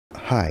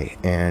Hi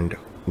and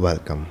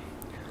welcome.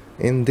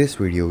 In this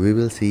video we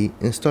will see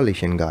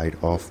installation guide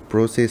of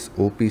Process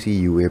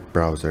OPC UA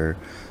Browser.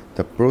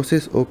 The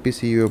Process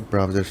OPC UA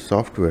Browser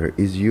software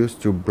is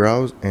used to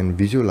browse and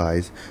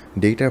visualize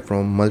data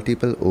from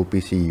multiple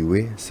OPC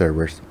UA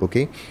servers.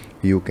 Okay,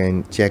 you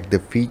can check the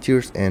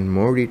features and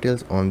more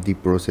details on the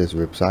Process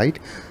website,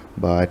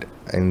 but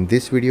in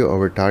this video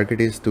our target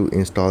is to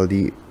install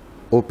the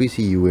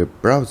OPC UA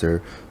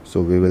browser.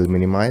 So we will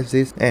minimize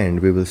this and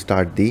we will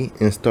start the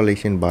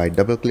installation by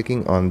double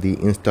clicking on the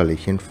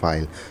installation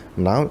file.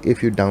 Now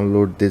if you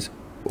download this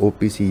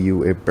OPC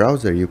UA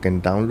browser, you can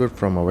download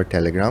from our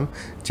Telegram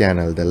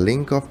channel. The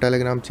link of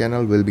Telegram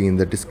channel will be in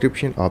the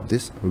description of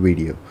this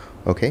video.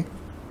 Okay.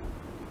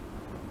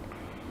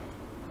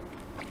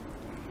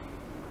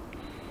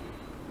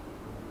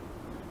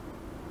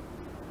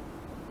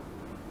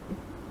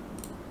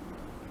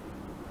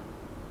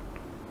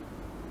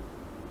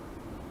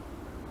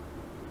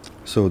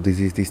 So this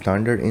is the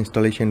standard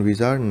installation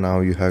wizard. Now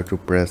you have to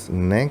press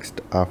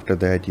next. After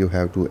that you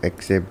have to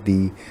accept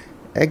the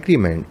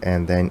agreement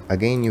and then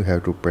again you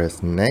have to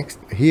press next.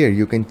 Here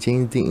you can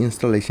change the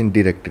installation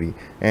directory,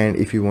 and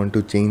if you want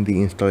to change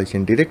the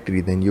installation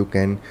directory then you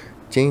can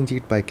change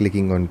it by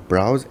clicking on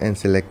browse and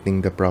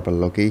selecting the proper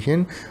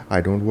location.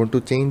 I don't want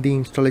to change the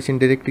installation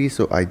directory,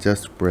 so I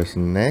just press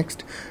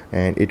next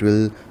and it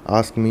will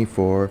ask me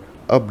for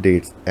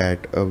updates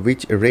at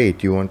which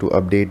rate you want to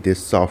update this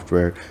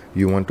software.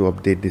 You want to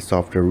update this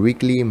software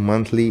weekly,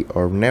 monthly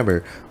or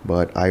never,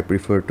 but I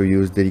prefer to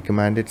use the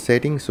recommended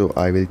setting, so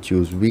I will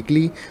choose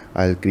weekly.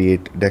 I'll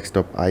create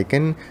desktop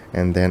icon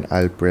and then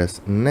I'll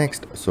press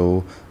next.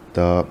 So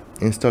the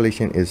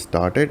installation is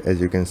started,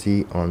 as you can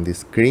see on the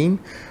screen.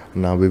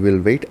 Now we will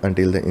wait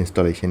until the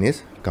installation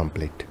is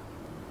complete.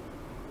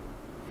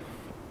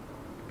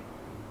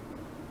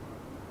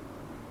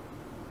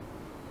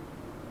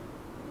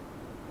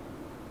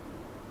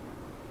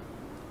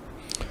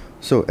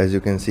 So as you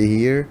can see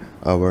here,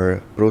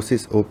 our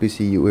Process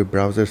OPC UA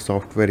browser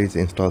software is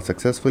installed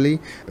successfully.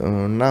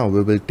 Now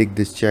we will tick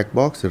this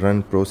checkbox,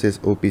 run Process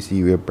OPC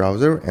UA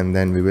browser, and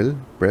then we will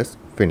press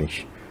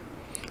finish.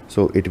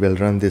 So it will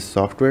run this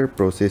software,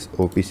 Process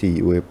OPC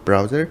UA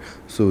browser.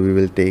 So we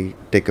will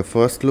take a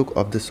first look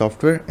of the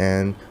software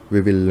and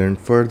we will learn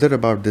further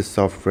about this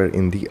software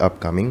in the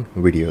upcoming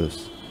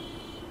videos.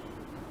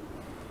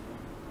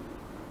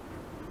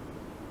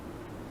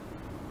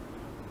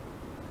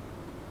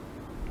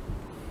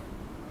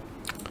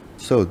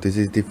 So this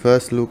is the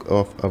first look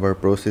of our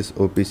Process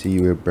OPC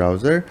UA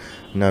browser.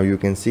 Now you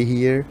can see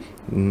here,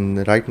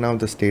 right now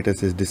the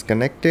status is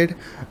disconnected,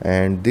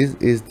 and this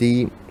is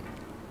the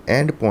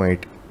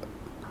endpoint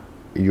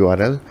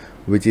URL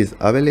which is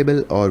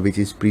available or which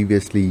is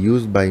previously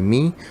used by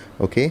me.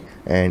 Okay,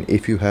 and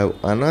if you have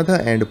another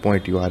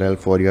endpoint URL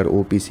for your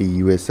OPC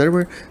UA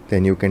server,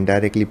 then you can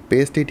directly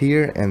paste it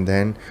here and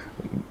then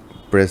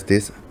press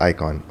this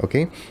icon.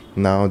 Okay,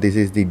 now this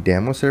is the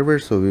demo server,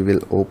 so we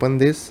will open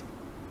this.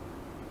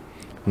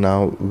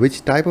 Now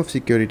which type of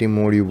security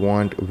mode you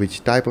want,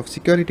 which type of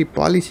security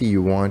policy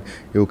you want,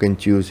 you can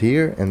choose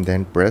here and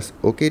then press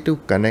OK to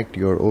connect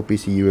your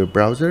OPC UA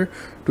browser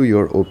to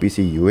your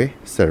OPC UA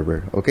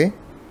server. Okay,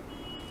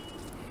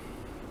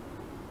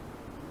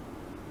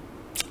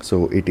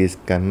 so it is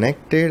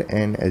connected,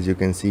 and as you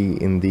can see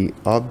in the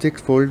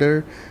objects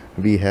folder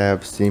we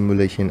have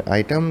simulation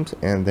items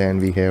and then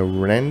we have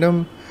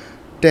random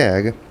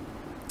tag,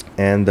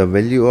 and the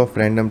value of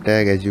random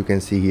tag, as you can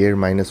see here,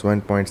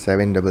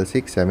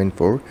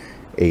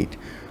 -1.766748.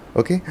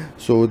 okay,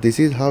 so this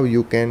is how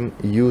you can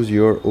use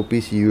your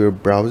OPC UA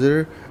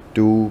browser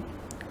to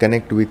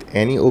connect with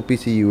any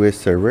OPC UA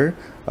server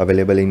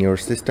available in your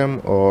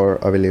system or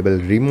available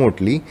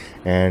remotely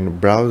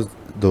and browse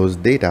those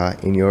data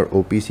in your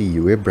OPC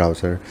UA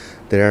browser.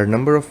 There are a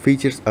number of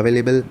features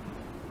available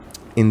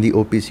in the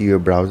OPC UA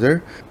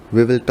browser.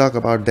 We will talk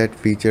about that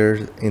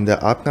features in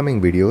the upcoming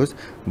videos,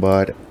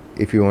 but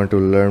if you want to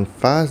learn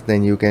fast,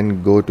 then you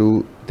can go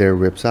to their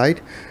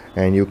website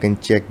and you can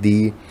check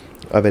the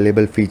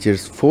available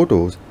features,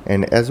 photos,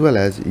 and as well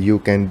as you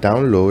can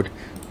download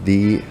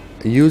the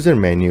user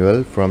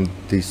manual from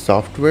the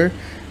software,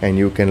 and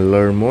you can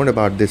learn more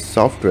about this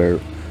software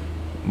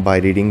by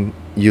reading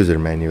user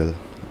manual.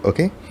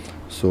 Okay,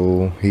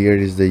 so here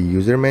is the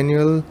user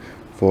manual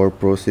for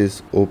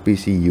Process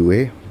OPC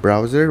UA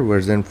browser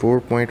version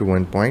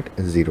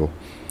 4.1.0.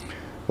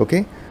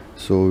 okay,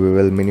 so we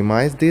will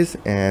minimize this,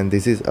 and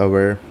this is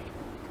our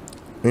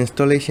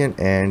installation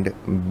and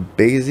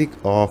basic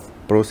of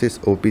Process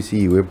OPC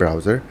UA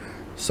browser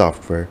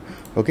software.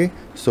 Okay,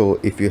 so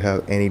if you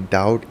have any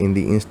doubt in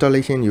the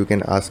installation, you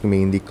can ask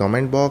me in the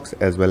comment box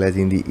as well as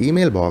in the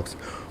email box,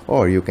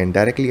 or you can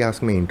directly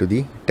ask me into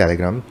the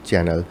Telegram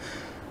channel.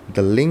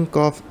 The link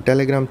of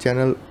Telegram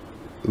channel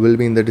will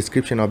be in the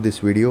description of this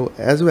video,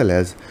 as well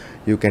as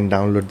you can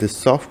download this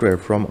software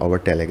from our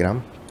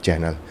Telegram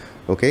channel.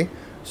 Okay,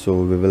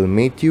 so we will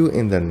meet you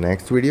in the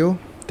next video.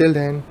 Till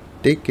then,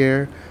 take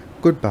care,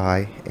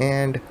 goodbye,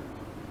 and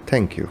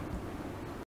thank you.